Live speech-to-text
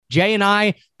Jay and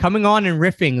I coming on and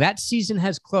riffing. That season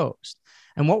has closed.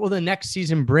 And what will the next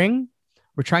season bring?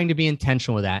 We're trying to be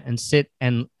intentional with that and sit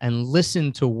and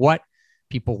listen to what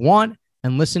people want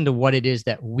and listen to what it is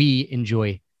that we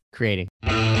enjoy creating.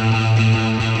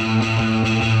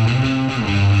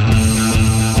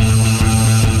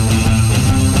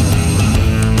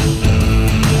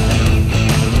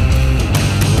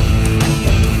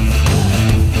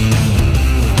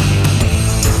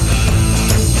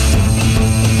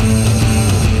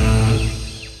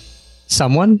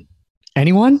 Someone?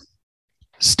 Anyone?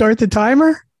 Start the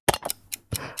timer?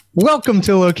 Welcome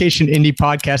to the Location Indie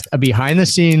Podcast, a behind the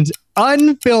scenes,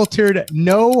 unfiltered,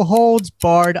 no holds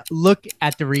barred look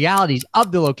at the realities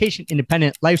of the location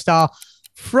independent lifestyle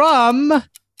from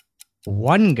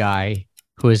one guy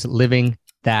who is living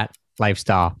that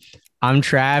lifestyle. I'm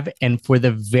Trav, and for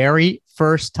the very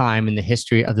first time in the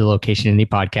history of the Location Indie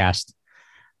Podcast,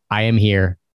 I am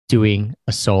here doing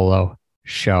a solo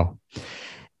show.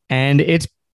 And it's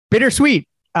bittersweet.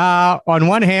 On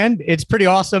one hand, it's pretty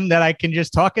awesome that I can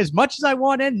just talk as much as I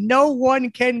want and no one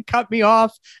can cut me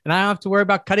off and I don't have to worry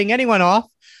about cutting anyone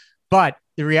off. But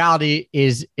the reality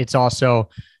is it's also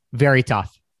very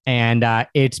tough. And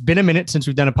it's been a minute since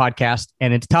we've done a podcast,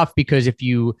 and it's tough because if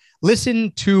you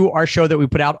listen to our show that we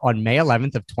put out on May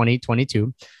 11th of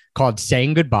 2022 called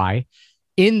Saying Goodbye,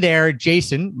 in there,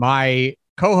 Jason, my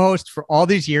co-host for all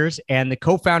these years and the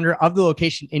co-founder of the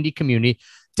Location Indie community,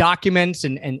 documents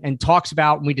and talks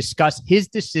about, and we discuss his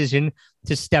decision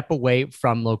to step away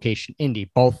from Location Indie,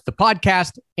 both the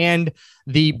podcast and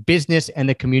the business and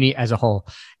the community as a whole.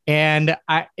 And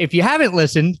if you haven't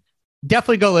listened,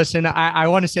 definitely go listen. I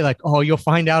want to say you'll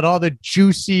find out all the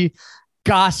juicy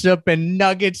gossip and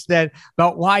nuggets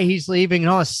about why he's leaving and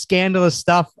all the scandalous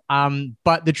stuff.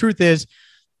 But the truth is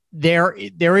there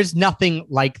is nothing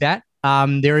like that.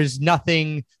 There's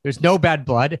no bad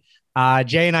blood.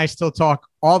 Jay and I still talk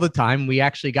all the time. We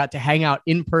actually got to hang out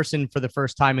in person for the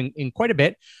first time in quite a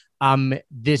bit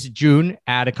this June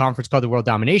at a conference called the World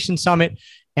Domination Summit.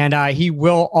 And he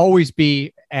will always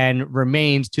be and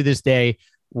remains to this day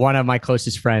one of my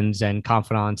closest friends and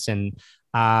confidants. And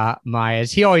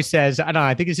as he always says, I don't know,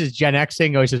 I think this is Gen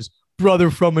Xing, he always says, brother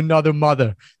from another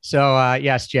mother. So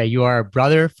yes, Jay, you are a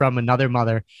brother from another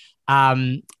mother.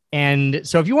 And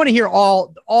so if you want to hear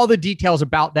all the details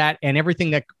about that and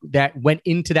everything that went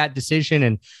into that decision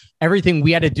and everything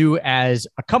we had to do as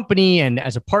a company and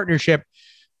as a partnership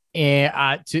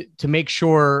to make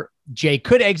sure Jay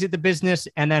could exit the business,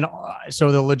 and then so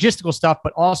the logistical stuff,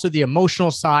 but also the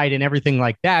emotional side and everything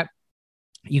like that,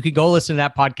 you could go listen to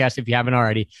that podcast if you haven't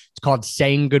already. It's called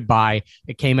Saying Goodbye.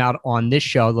 It came out on this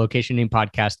show, Location Indie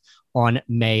Podcast, on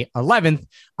May 11th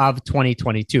of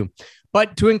 2022.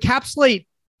 But to encapsulate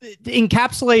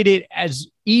it as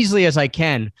easily as I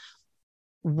can,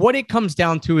 what it comes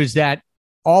down to is that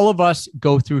all of us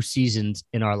go through seasons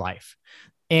in our life.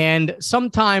 And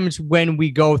sometimes when we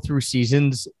go through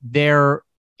seasons, there's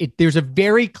a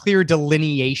very clear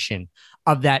delineation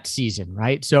of that season,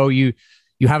 right? So you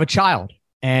have a child,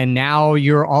 and now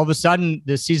you're all of a sudden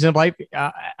the season of life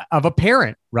of a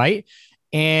parent, right?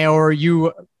 Or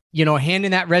you hand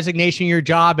in that resignation, your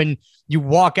job, and you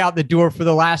walk out the door for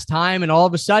the last time. And all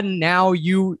of a sudden now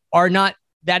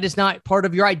that is not part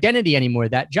of your identity anymore,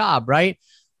 that job, right?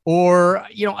 Or,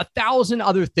 1,000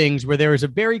 other things where there is a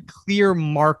very clear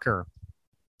marker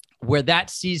where that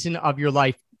season of your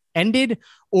life ended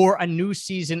or a new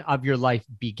season of your life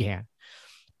began.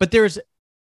 But there's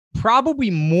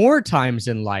probably more times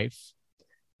in life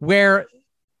where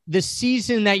the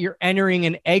season that you're entering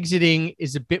and exiting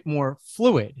is a bit more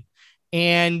fluid.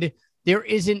 And there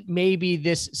isn't maybe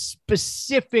this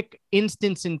specific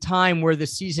instance in time where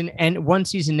one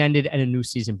season ended and a new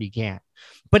season began.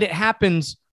 But it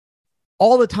happens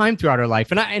all the time throughout our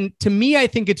life. And to me, I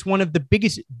think it's one of the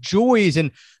biggest joys and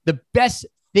the best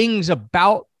things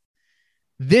about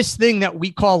this thing that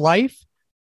we call life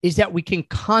is that we can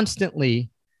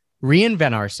constantly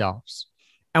reinvent ourselves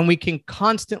and we can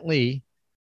constantly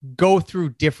go through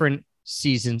different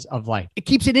seasons of life. It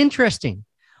keeps it interesting.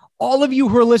 All of you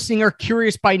who are listening are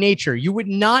curious by nature. You would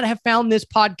not have found this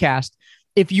podcast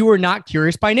if you were not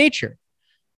curious by nature.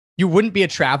 You wouldn't be a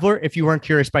traveler if you weren't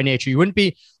curious by nature. You wouldn't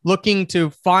be looking to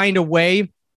find a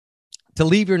way to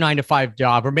leave your 9-to-5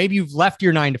 job, or maybe you've left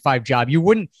your 9-to-5 job. You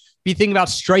wouldn't be thinking about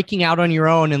striking out on your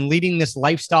own and leading this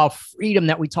lifestyle freedom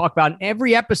that we talk about in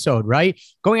every episode, right?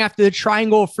 Going after the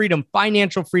triangle of freedom,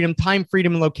 financial freedom, time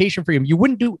freedom, and location freedom. You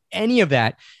wouldn't do any of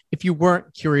that if you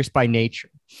weren't curious by nature.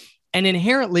 And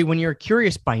inherently, when you're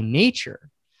curious by nature,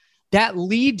 that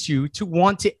leads you to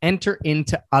want to enter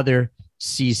into other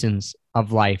seasons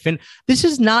of life. And this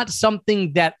is not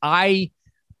something that I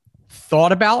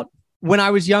thought about when I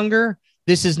was younger.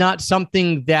 This is not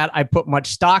something that I put much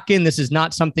stock in. This is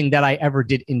not something that I ever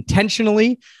did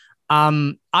intentionally.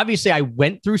 Obviously, I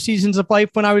went through seasons of life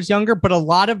when I was younger, but a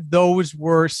lot of those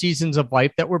were seasons of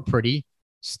life that were pretty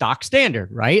stock standard,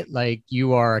 right? Like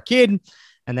you are a kid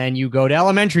and then you go to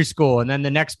elementary school and then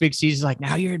the next big season is like,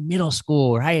 now you're in middle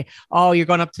school, right? Oh, you're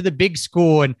going up to the big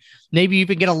school and maybe you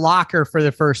even get a locker for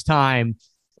the first time.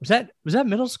 Was that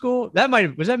middle school?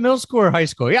 Was that middle school or high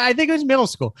school? Yeah, I think it was middle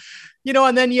school.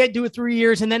 And then you do it 3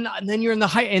 years and then you're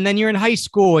in you're in high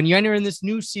school and you enter in this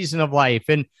new season of life.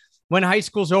 And when high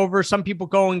school's over, some people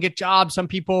go and get jobs. Some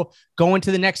people go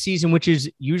into the next season, which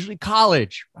is usually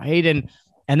college, right?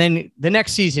 And then the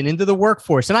next season into the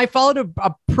workforce. And I followed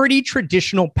a pretty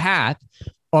traditional path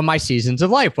on my seasons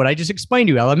of life. What I just explained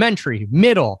to you: elementary,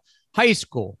 middle, high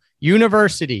school,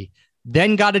 university,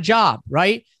 then got a job,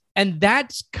 right? And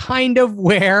that's kind of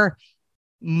where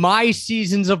my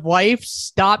seasons of life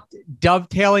stopped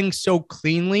dovetailing so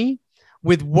cleanly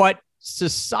with what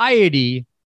society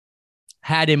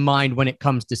had in mind when it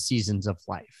comes to seasons of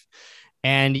life.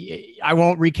 And I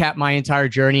won't recap my entire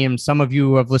journey. And some of you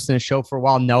who have listened to the show for a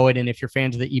while know it. And if you're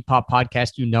fans of the EPOP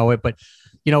podcast, you know it. But,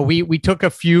 we took a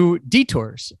few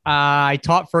detours. I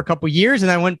taught for a couple of years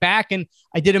and I went back and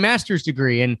I did a master's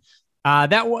degree. And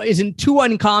that isn't too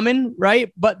uncommon,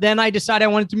 right? But then I decided I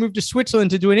wanted to move to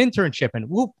Switzerland to do an internship. And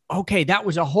okay, that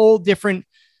was a whole different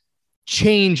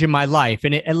change in my life.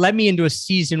 And it led me into a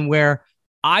season where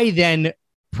I then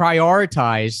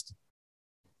prioritized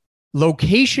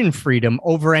location freedom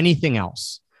over anything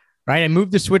else, right? I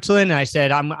moved to Switzerland and I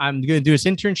said, I'm going to do this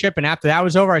internship. And after that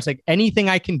was over, I was like, anything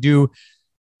I can do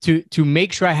to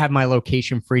make sure I have my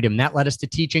location freedom. That led us to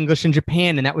teach English in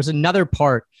Japan. And that was another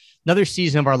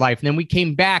season of our life. And then we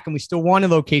came back and we still wanted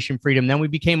location freedom. Then we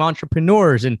became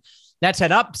entrepreneurs and that's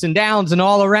had ups and downs and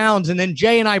all arounds. And then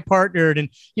Jay and I partnered and,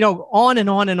 on and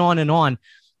on and on and on.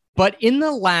 But in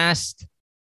the last,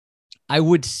 I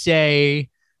would say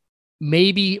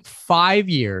maybe 5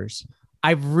 years,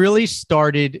 I've really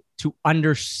started to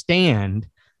understand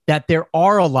that there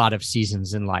are a lot of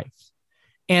seasons in life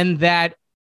and that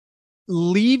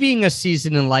leaving a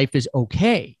season in life is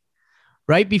okay.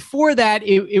 Right before that,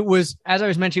 it was, as I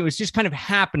was mentioning, it was just kind of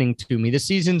happening to me. The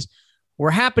seasons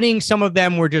were happening. Some of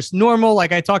them were just normal.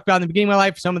 Like I talked about in the beginning of my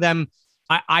life, some of them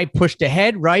I pushed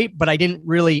ahead, right? But I didn't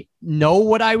really know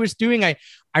what I was doing. I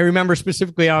remember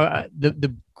specifically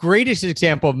the greatest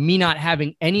example of me not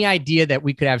having any idea that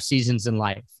we could have seasons in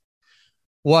life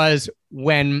was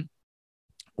when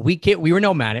we were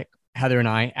nomadic, Heather and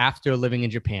I, after living in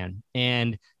Japan.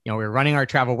 And we were running our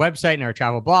travel website and our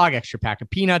travel blog, Extra Pack of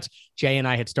Peanuts. Jay and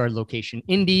I had started Location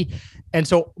Indie. And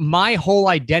so my whole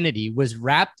identity was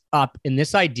wrapped up in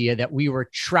this idea that we were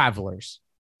travelers.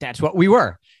 That's what we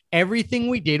were. Everything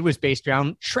we did was based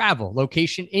around travel.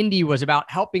 Location Indie was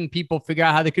about helping people figure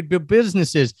out how they could build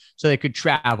businesses so they could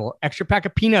travel. Extra Pack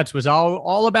of Peanuts was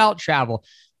all about travel.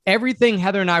 Everything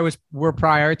Heather and I were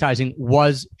prioritizing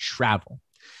was travel.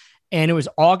 And it was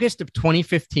August of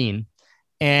 2015.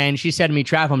 And she said to me,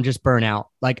 Trav, I'm just burnt out.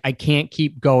 Like, I can't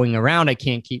keep going around. I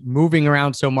can't keep moving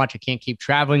around so much. I can't keep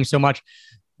traveling so much.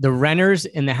 The renters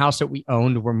in the house that we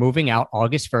owned were moving out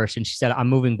August 1st. And she said, I'm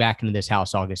moving back into this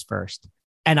house August 1st.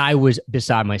 And I was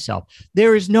beside myself.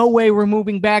 There is no way we're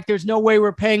moving back. There's no way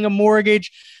we're paying a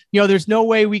mortgage. There's no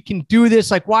way we can do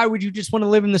this. Like, why would you just want to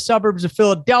live in the suburbs of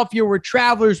Philadelphia? We're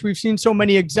travelers. We've seen so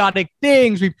many exotic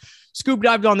things. We've scuba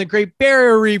dived on the Great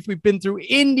Barrier Reef. We've been through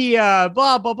India,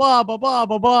 blah, blah, blah, blah, blah,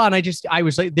 blah, blah. And I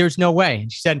was like, there's no way.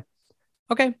 And she said,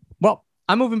 okay, well,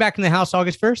 I'm moving back in the house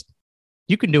August 1st.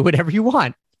 You can do whatever you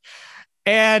want.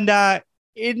 And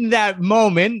in that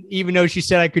moment, even though she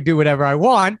said I could do whatever I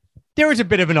want, there was a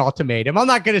bit of an ultimatum. I'm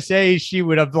not going to say she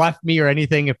would have left me or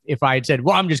anything if I had said,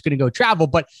 well, I'm just going to go travel,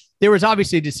 but there was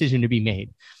obviously a decision to be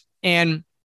made. And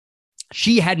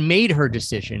she had made her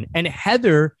decision. And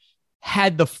Heather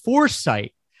had the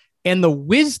foresight and the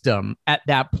wisdom at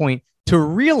that point to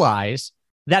realize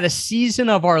that a season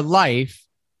of our life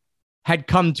had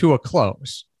come to a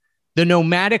close. The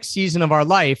nomadic season of our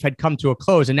life had come to a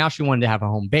close, and now she wanted to have a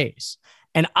home base.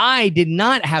 And I did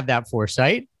not have that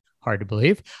foresight. Hard to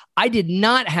believe. I did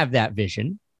not have that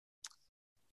vision.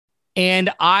 And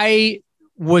I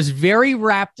was very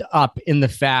wrapped up in the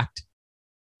fact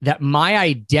that my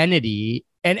identity,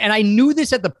 and I knew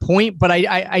this at the point, but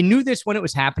I knew this when it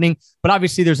was happening, but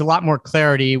obviously there's a lot more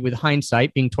clarity with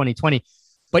hindsight being 2020.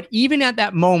 But even at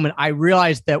that moment, I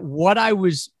realized that what I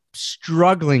was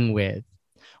struggling with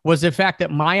was the fact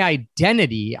that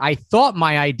I thought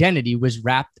my identity was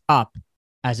wrapped up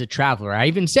as a traveler. I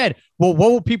even said, well,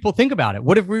 what will people think about it?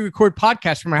 What if we record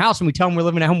podcasts from our house and we tell them we're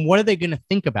living at home? What are they going to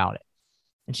think about it?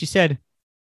 And she said,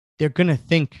 they're going to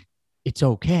think it's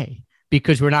okay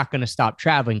because we're not going to stop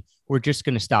traveling. We're just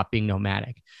going to stop being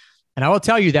nomadic. And I will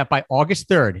tell you that by August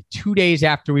 3rd, 2 days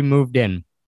after we moved in,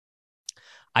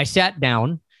 I sat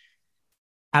down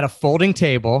at a folding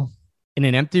table in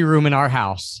an empty room in our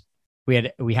house. We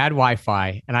had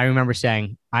Wi-Fi. And I remember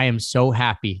saying, I am so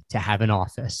happy to have an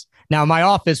office. Now, my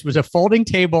office was a folding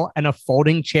table and a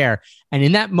folding chair. And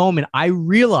in that moment, I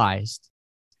realized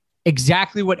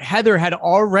exactly what Heather had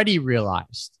already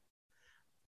realized,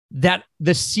 that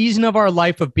the season of our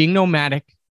life of being nomadic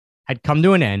had come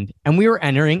to an end, and we were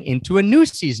entering into a new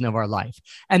season of our life.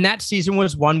 And that season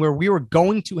was one where we were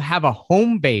going to have a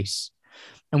home base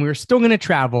and we were still going to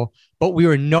travel, but we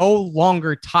were no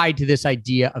longer tied to this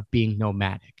idea of being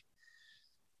nomadic.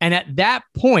 And at that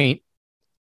point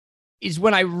is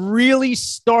when I really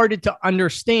started to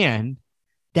understand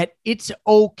that it's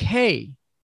okay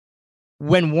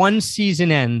when one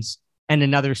season ends and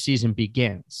another season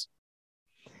begins.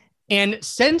 And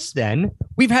since then,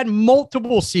 we've had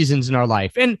multiple seasons in our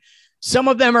life. And some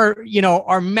of them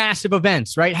are massive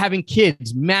events, right? Having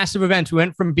kids, massive events. We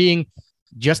went from being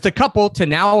just a couple to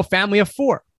now a family of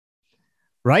 4,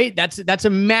 right? That's a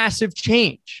massive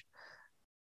change.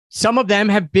 Some of them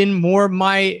have been more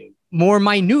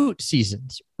minute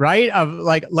seasons, right? Of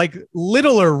like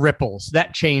littler ripples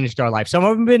that changed our life. Some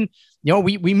of them have been,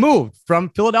 we moved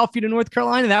from Philadelphia to North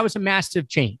Carolina. That was a massive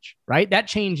change, right? That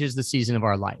changes the season of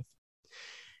our life.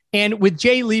 And with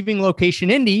Jay leaving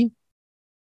Location Indy,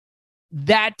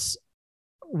 that's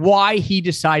why he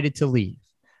decided to leave,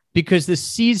 because the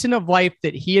season of life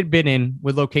that he had been in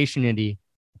with Location Indy,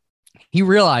 he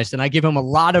realized, and I give him a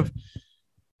lot of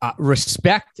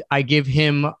respect. I give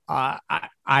him,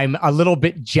 I'm a little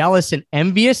bit jealous and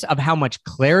envious of how much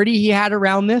clarity he had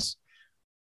around this.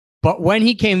 But when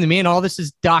he came to me, and all this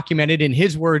is documented in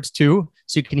his words too,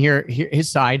 so you can hear his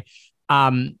side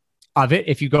of it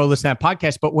if you go listen to that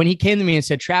podcast. But when he came to me and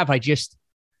said, Trav,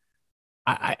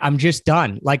 I'm just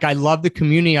done. Like, I love the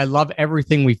community. I love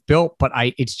everything we've built, but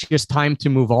it's just time to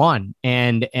move on.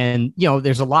 And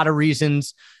there's a lot of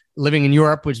reasons. Living in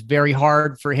Europe was very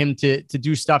hard for him to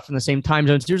do stuff in the same time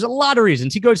zones. There's a lot of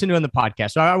reasons. He goes into it in the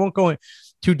podcast, so I won't go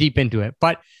too deep into it.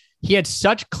 But he had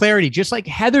such clarity, just like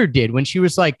Heather did when she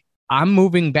was like, I'm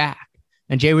moving back.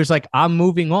 And Jay was like, I'm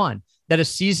moving on. That a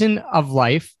season of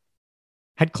life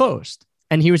had closed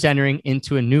and he was entering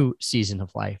into a new season of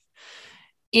life.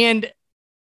 And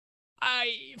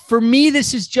for me,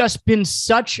 this has just been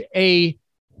such a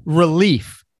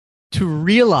relief to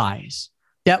realize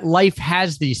that life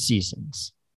has these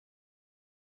seasons.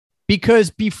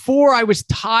 Because before, I was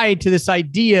tied to this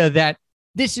idea that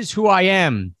this is who I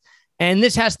am and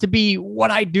this has to be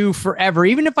what I do forever.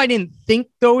 Even if I didn't think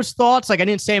those thoughts, like I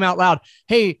didn't say them out loud,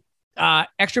 hey,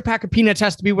 Extra Pack of Peanuts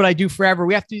has to be what I do forever.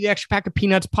 We have to do the Extra Pack of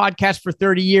Peanuts podcast for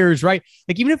 30 years, right?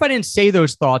 Like, even if I didn't say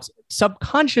those thoughts,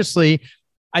 subconsciously,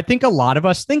 I think a lot of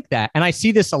us think that. And I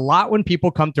see this a lot when people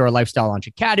come to our Lifestyle Launch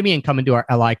Academy and come into our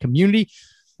LI community.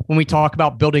 When we talk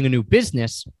about building a new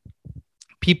business,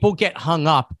 people get hung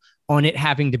up on it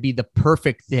having to be the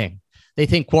perfect thing. They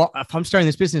think, well, if I'm starting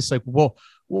this business, like, well,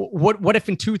 what if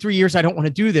in 2-3 years, I don't want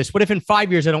to do this? What if in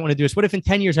 5 years, I don't want to do this? What if in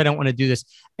 10 years, I don't want to do this?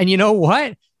 And you know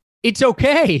what? It's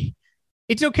okay.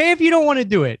 It's okay if you don't want to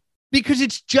do it, because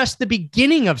it's just the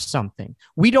beginning of something.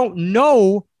 We don't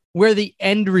know where the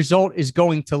end result is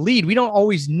going to lead. We don't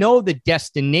always know the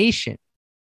destination,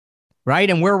 right?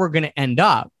 And where we're going to end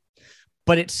up,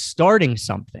 but it's starting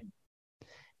something.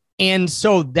 And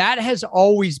so that has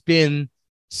always been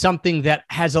something that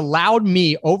has allowed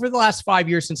me over the last 5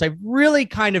 years, since I've really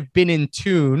kind of been in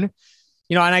tune,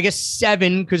 and I guess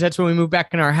 7, because that's when we moved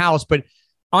back in our house. But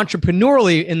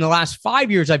entrepreneurially, in the last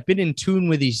 5 years, I've been in tune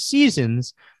with these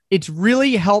seasons. It's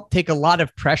really helped take a lot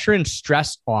of pressure and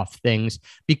stress off things,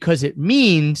 because it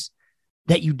means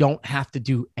that you don't have to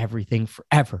do everything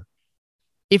forever.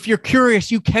 If you're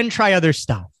curious, you can try other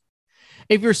stuff.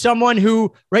 If you're someone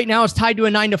who right now is tied to a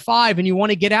 9-to-5 and you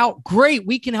want to get out, great,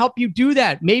 we can help you do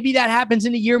that. Maybe that happens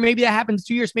in a year, maybe that happens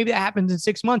 2 years, maybe that happens in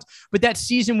 6 months, but that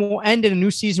season will end and a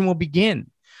new season will begin.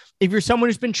 If you're someone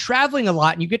who's been traveling a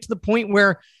lot and you get to the point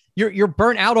where you're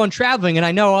burnt out on traveling, and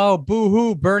I know, oh,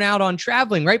 boo-hoo, burn out on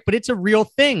traveling, right? But it's a real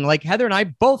thing. Like, Heather and I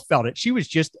both felt it. She was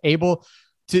just able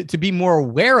to be more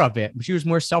aware of it. She was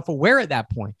more self-aware at that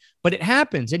point, but it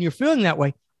happens and you're feeling that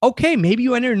way. Okay, maybe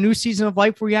you enter a new season of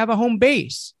life where you have a home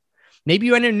base. Maybe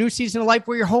you enter a new season of life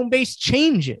where your home base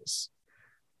changes,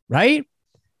 right?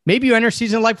 Maybe you enter a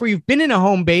season of life where you've been in a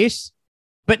home base,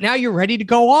 but now you're ready to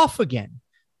go off again.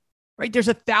 right? There's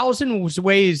 1,000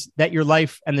 ways that your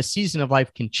life and the season of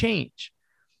life can change,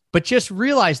 but just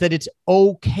realize that it's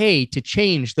okay to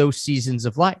change those seasons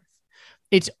of life.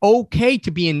 It's okay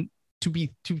to be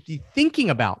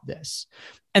thinking about this.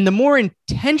 And the more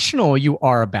intentional you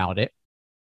are about it,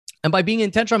 and by being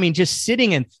intentional, I mean just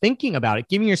sitting and thinking about it,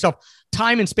 giving yourself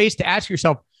time and space to ask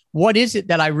yourself, what is it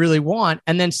that I really want?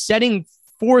 And then setting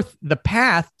forth the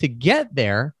path to get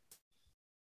there.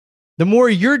 The more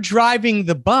you're driving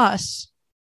the bus,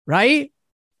 right?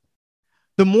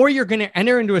 The more you're going to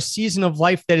enter into a season of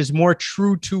life that is more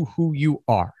true to who you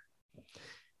are.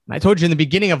 And I told you in the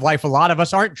beginning of life, a lot of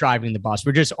us aren't driving the bus.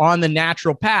 We're just on the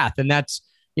natural path. And that's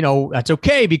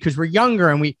okay because we're younger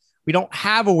and we don't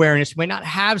have awareness. We might not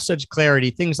have such clarity,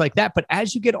 things like that. But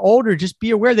as you get older, just be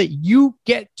aware that you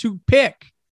get to pick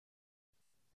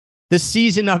the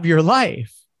season of your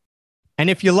life. And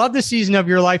if you love the season of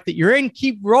your life that you're in,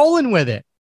 keep rolling with it.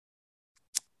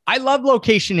 I love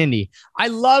Location Indie. I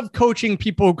love coaching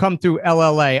people who come through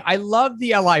LLA. I love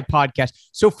the LI podcast.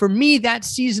 So for me, that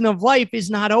season of life is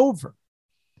not over.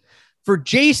 For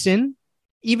Jason,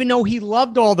 even though he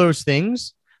loved all those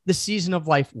things, the season of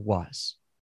life was.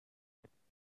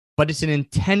 But it's an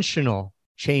intentional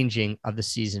changing of the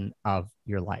season of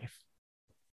your life.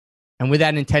 And with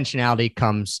that intentionality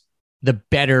comes the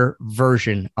better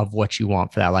version of what you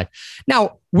want for that life.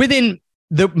 Now, within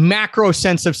the macro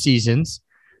sense of seasons,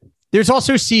 there's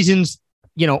also seasons,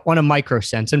 on a micro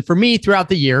sense. And for me, throughout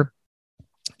the year,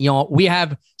 we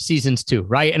have seasons too,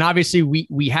 right? And obviously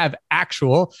we have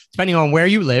actual, depending on where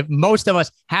you live, most of us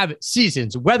have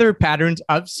seasons, weather patterns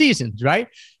of seasons, right?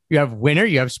 You have winter,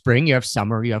 you have spring, you have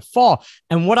summer, you have fall.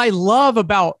 And what I love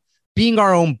about being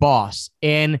our own boss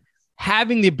and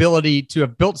having the ability to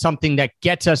have built something that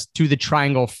gets us to the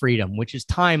triangle of freedom, which is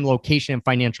time, location, and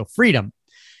financial freedom,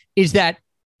 is that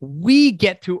we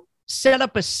get to set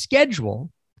up a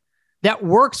schedule that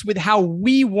works with how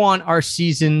we want our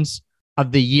seasons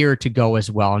of the year to go as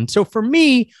well. And so for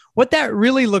me, what that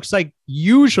really looks like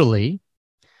usually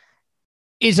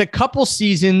is a couple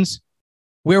seasons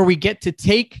where we get to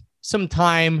take some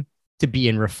time to be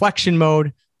in reflection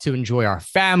mode, to enjoy our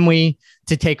family,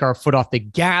 to take our foot off the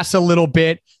gas a little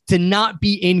bit, to not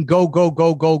be in go, go,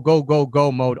 go, go, go, go,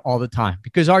 go mode all the time.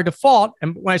 Because our default,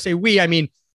 and when I say we, I mean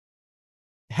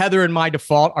Heather and my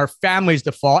default, our family's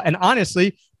default, and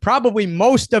honestly, probably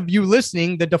most of you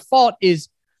listening, the default is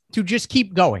to just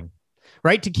keep going,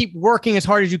 right? To keep working as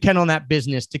hard as you can on that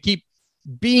business, to keep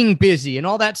being busy and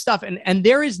all that stuff. And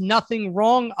there is nothing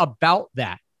wrong about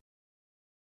that.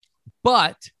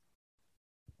 But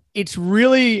it's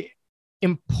really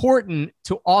important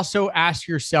to also ask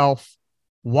yourself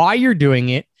why you're doing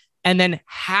it and then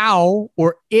how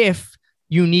or if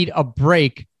you need a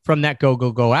break from that go,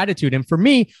 go, go attitude. And for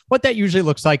me, what that usually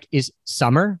looks like is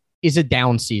summer is a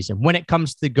down season when it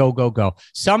comes to go, go, go.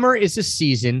 Summer is a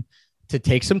season to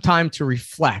take some time to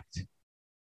reflect,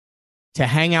 to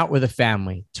hang out with a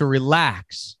family, to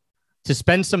relax, to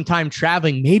spend some time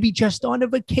traveling, maybe just on a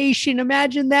vacation.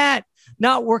 Imagine that,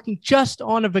 not working, just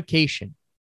on a vacation.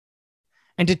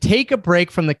 And to take a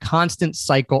break from the constant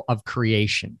cycle of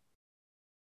creation.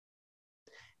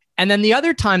 And then the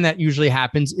other time that usually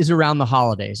happens is around the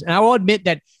holidays. And I will admit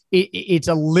that it's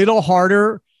a little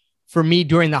harder for me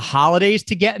during the holidays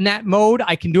to get in that mode.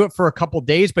 I can do it for a couple of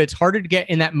days, but it's harder to get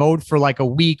in that mode for like a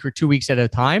week or 2 weeks at a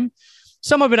time.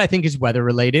 Some of it I think is weather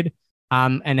related.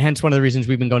 And hence one of the reasons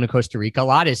we've been going to Costa Rica a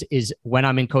lot is when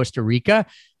I'm in Costa Rica,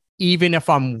 even if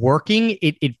I'm working,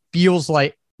 it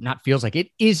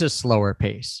is a slower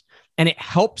pace. And it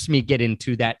helps me get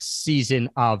into that season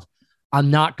of I'm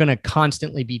not going to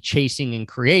constantly be chasing and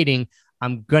creating.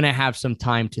 I'm going to have some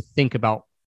time to think about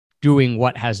doing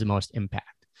what has the most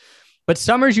impact. But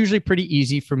summer is usually pretty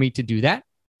easy for me to do that.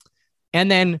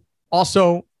 And then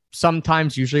also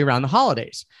sometimes usually around the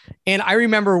holidays. And I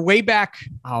remember way back,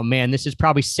 oh man, this is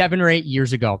probably 7 or 8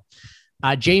 years ago.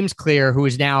 James Clear, who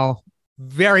is now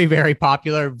very, very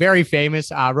popular, very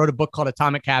famous, wrote a book called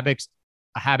Atomic Habits,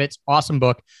 awesome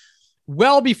book.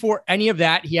 Well before any of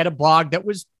that, he had a blog that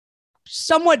was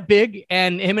somewhat big,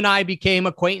 and him and I became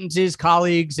acquaintances,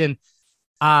 colleagues, and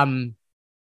I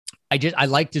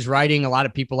liked his writing. A lot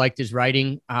of people liked his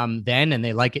writing then, and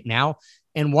they like it now.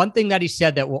 And one thing that he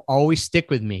said that will always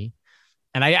stick with me,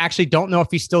 and I actually don't know if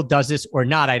he still does this or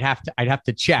not. I'd have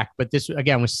to check, but this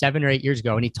again was 7 or 8 years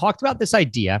ago, and he talked about this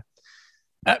idea.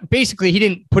 Basically, he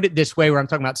didn't put it this way where I'm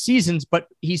talking about seasons, but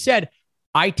he said,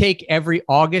 I take every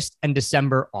August and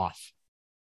December off.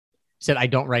 He said, I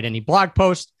don't write any blog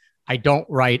posts. I don't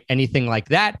write anything like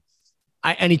that.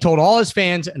 And he told all his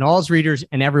fans and all his readers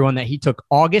and everyone that he took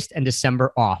August and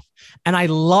December off. And I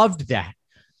loved that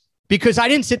because I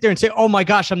didn't sit there and say, oh my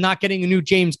gosh, I'm not getting a new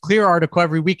James Clear article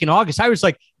every week in August. I was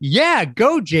like, yeah,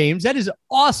 go James. That is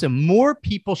awesome. More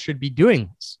people should be doing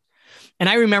this. And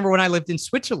I remember when I lived in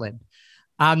Switzerland,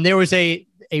 there was a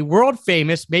world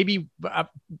famous, maybe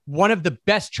one of the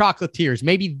best chocolatiers,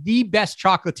 maybe the best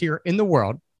chocolatier in the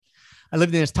world. I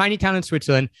lived in this tiny town in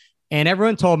Switzerland, and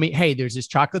everyone told me, hey, there's this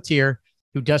chocolatier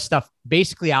who does stuff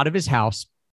basically out of his house,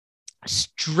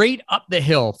 straight up the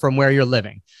hill from where you're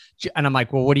living. And I'm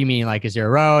like, well, what do you mean? Like, is there a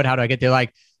road? How do I get there?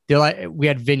 They're like, we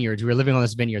had vineyards. We were living on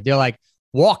this vineyard. They're like,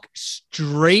 walk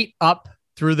straight up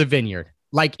through the vineyard,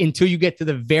 like until you get to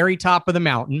the very top of the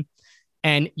mountain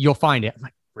and you'll find it. I'm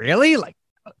like, really? Like,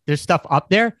 there's stuff up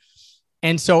there.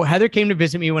 And so Heather came to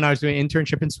visit me when I was doing an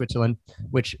internship in Switzerland,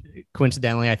 which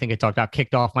coincidentally, I think I talked about,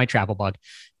 kicked off my travel bug.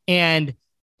 And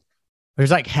I was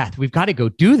like, Heath, we've got to go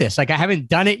do this. Like, I haven't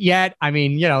done it yet. I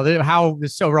mean, you know, how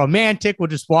it's so romantic. We'll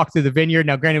just walk through the vineyard.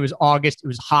 Now, granted, it was August. It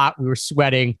was hot. We were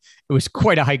sweating. It was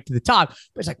quite a hike to the top.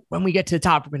 But it's like, when we get to the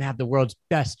top, we're going to have the world's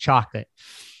best chocolate.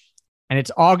 And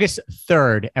it's August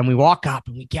 3rd. And we walk up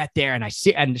and we get there. And I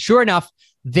see, and sure enough,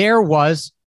 there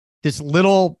was this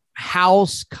little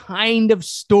house kind of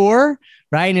store,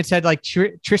 right? And it said like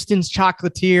Tristan's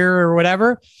Chocolatier or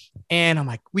whatever. And I'm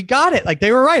like, we got it. Like,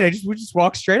 they were right. We just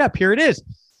walk straight up. Here it is.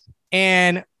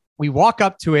 And we walk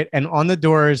up to it, and on the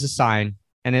door is a sign,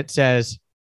 and it says,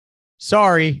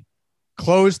 sorry,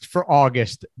 closed for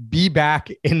August. Be back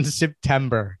in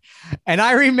September. And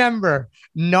I remember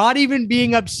not even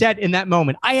being upset in that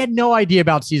moment. I had no idea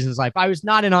about Seasons Life. I was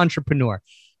not an entrepreneur,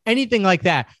 anything like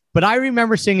that. But I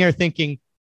remember sitting there thinking,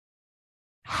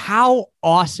 how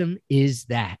awesome is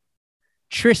that?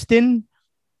 Tristan,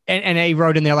 and I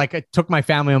wrote in there, like, I took my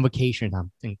family on vacation.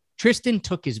 I'm thinking, Tristan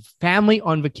took his family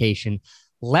on vacation,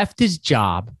 left his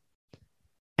job,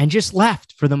 and just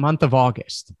left for the month of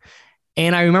August.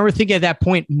 And I remember thinking at that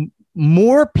point,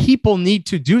 more people need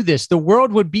to do this. The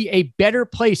world would be a better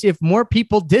place if more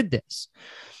people did this.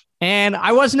 And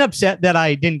I wasn't upset that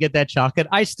I didn't get that chocolate.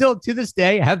 I still, to this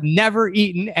day, have never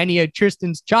eaten any of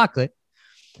Tristan's chocolate.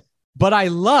 But I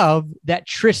love that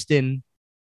Tristan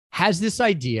has this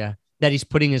idea that he's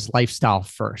putting his lifestyle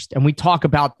first. And we talk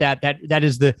about that. That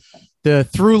is the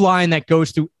through line that goes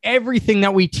through everything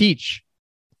that we teach,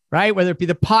 right? Whether it be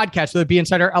the podcast, whether it be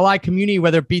inside our LI community,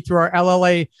 whether it be through our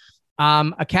LLA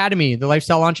Academy, the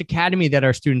Lifestyle Launch Academy that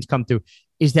our students come through,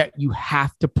 is that you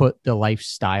have to put the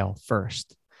lifestyle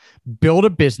first. Build a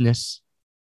business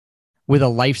with a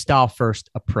lifestyle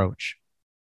first approach.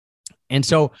 And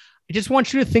so I just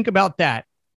want you to think about that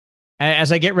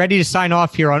as I get ready to sign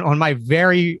off here on my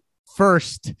very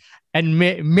first and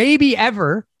maybe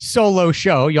ever solo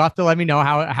show. You'll have to let me know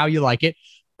how you like it.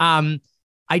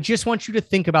 I just want you to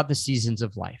think about the seasons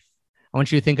of life. I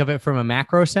want you to think of it from a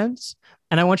macro sense,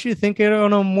 and I want you to think it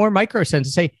on a more micro sense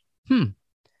and say,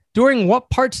 during what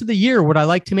parts of the year would I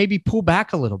like to maybe pull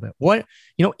back a little bit?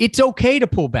 It's okay to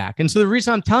pull back. And so the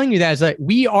reason I'm telling you that is that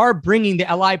we are bringing the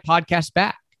LI podcast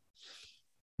back,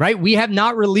 right? We have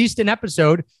not released an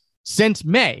episode since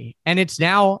May, and it's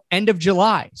now end of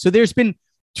July. So there's been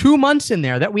 2 months in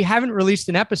there that we haven't released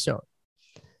an episode.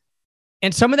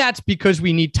 And some of that's because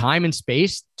we need time and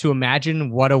space to imagine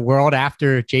what a world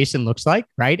after Jason looks like,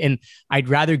 right? And I'd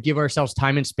rather give ourselves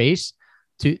time and space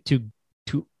to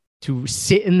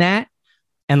sit in that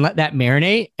and let that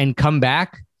marinate and come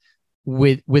back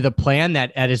with a plan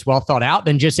that is well thought out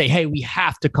than just say, hey, we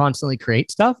have to constantly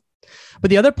create stuff. But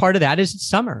the other part of that is it's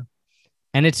summer,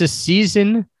 and it's a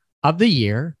season of the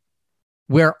year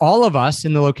where all of us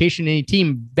in the Location Indie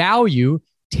team value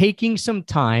taking some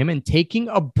time and taking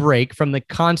a break from the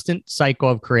constant cycle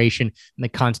of creation and the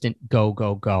constant go,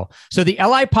 go, go. So the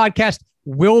LI podcast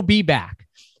will be back.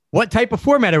 What type of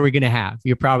format are we going to have?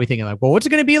 You're probably thinking like, well, what's it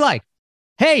going to be like?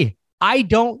 Hey, I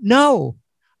don't know.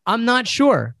 I'm not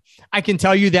sure. I can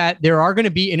tell you that there are going to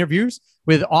be interviews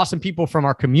with awesome people from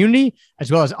our community,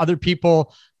 as well as other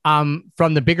people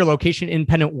from the bigger Location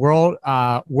Independent world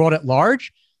at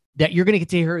large, that you're going to get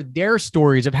to hear their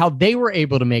stories of how they were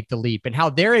able to make the leap and how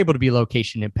they're able to be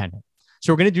location independent.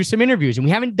 So we're going to do some interviews, and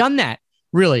we haven't done that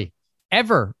really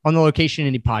ever on the Location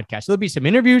Indie podcast. So there'll be some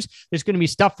interviews. There's going to be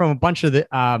stuff from a bunch of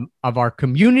of our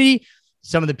community,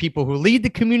 some of the people who lead the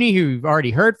community who you've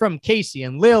already heard from, Casey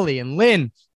and Lily and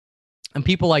Lynn and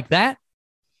people like that.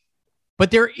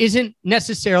 But there isn't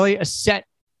necessarily a set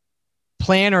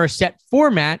plan or a set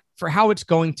format for how it's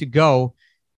going to go,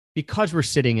 because we're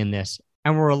sitting in this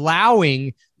and we're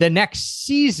allowing the next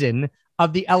season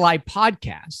of the LI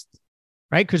podcast,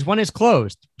 right? Because one is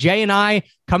closed. Jay and I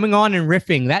coming on and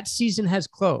riffing, that season has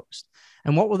closed.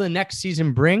 And what will the next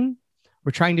season bring?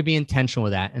 We're trying to be intentional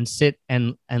with that and sit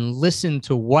and listen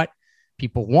to what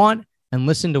people want and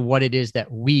listen to what it is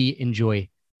that we enjoy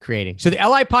creating. So the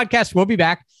LI podcast will be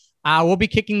back. We'll be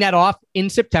kicking that off in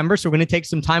September. So we're going to take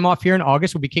some time off here in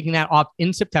August. We'll be kicking that off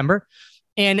in September.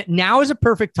 And now is a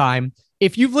perfect time.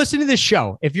 If you've listened to this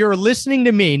show, if you're listening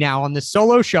to me now on the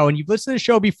solo show and you've listened to the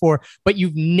show before, but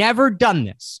you've never done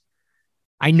this,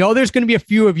 I know there's going to be a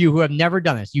few of you who have never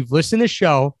done this. You've listened to the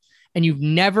show and you've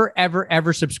never, ever,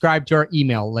 ever subscribed to our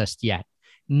email list yet.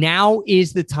 Now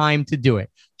is the time to do it.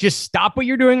 Just stop what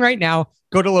you're doing right now.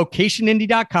 Go to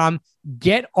locationindy.com,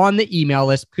 get on the email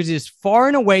list because it is far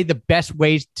and away the best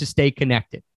ways to stay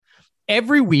connected.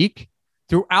 Every week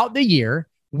throughout the year,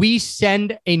 we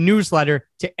send a newsletter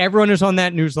to everyone who's on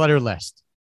that newsletter list.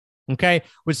 Okay.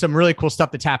 With some really cool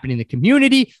stuff that's happening in the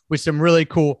community, with some really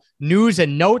cool news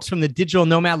and notes from the digital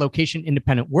nomad location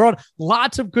independent world.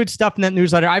 Lots of good stuff in that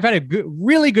newsletter. I've had a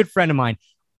really good friend of mine,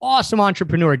 awesome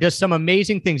entrepreneur, does some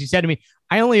amazing things. He said to me,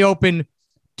 I only open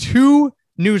 2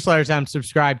 newsletters I'm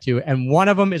subscribed to, and one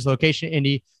of them is Location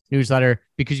Indy newsletter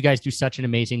because you guys do such an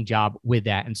amazing job with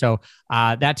that. And so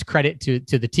that's credit to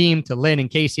the team, to Lynn and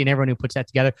Casey and everyone who puts that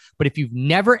together. But if you've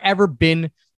never, ever been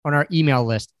on our email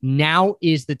list, now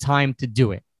is the time to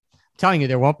do it. I'm telling you,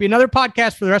 there won't be another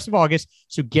podcast for the rest of August.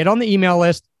 So get on the email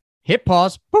list, hit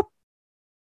pause, boop,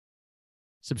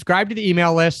 subscribe to the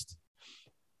email list,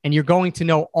 and you're going to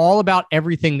know all about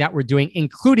everything that we're doing,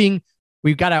 including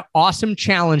we've got an awesome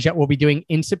challenge that we'll be doing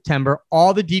in September.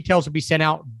 All the details will be sent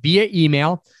out via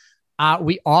email.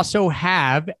 We also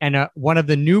have, and one of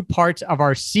the new parts of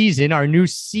our season, our new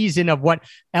season of what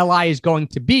LI is going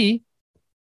to be,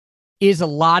 is a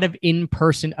lot of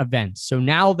in-person events. So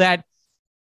now that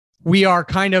we are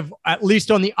kind of at least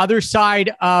on the other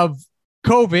side of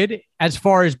COVID, as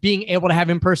far as being able to have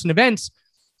in-person events,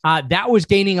 that was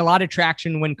gaining a lot of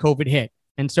traction when COVID hit.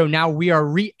 And so now we are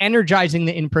re-energizing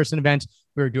the in-person events.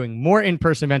 We're doing more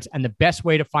in-person events. And the best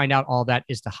way to find out all that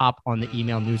is to hop on the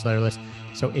email newsletter list.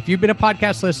 So if you've been a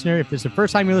podcast listener, if this is the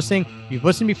first time you're listening, if you've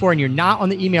listened before and you're not on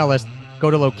the email list,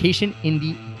 go to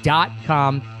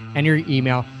locationindy.com, enter your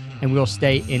email, and we'll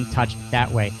stay in touch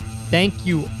that way. Thank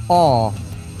you all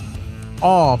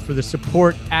for the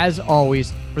support, as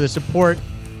always, for the support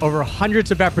over hundreds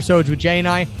of episodes with Jay and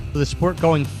I, for the support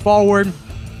going forward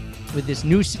with this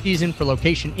new season for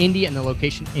Location Indy and the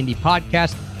Location Indy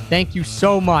podcast. Thank you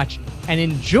so much, and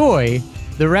enjoy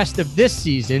the rest of this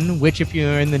season, which if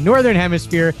you're in the Northern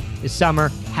Hemisphere is summer.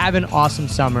 Have an awesome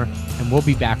summer, and we'll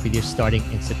be back with you starting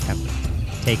in September.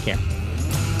 Take care.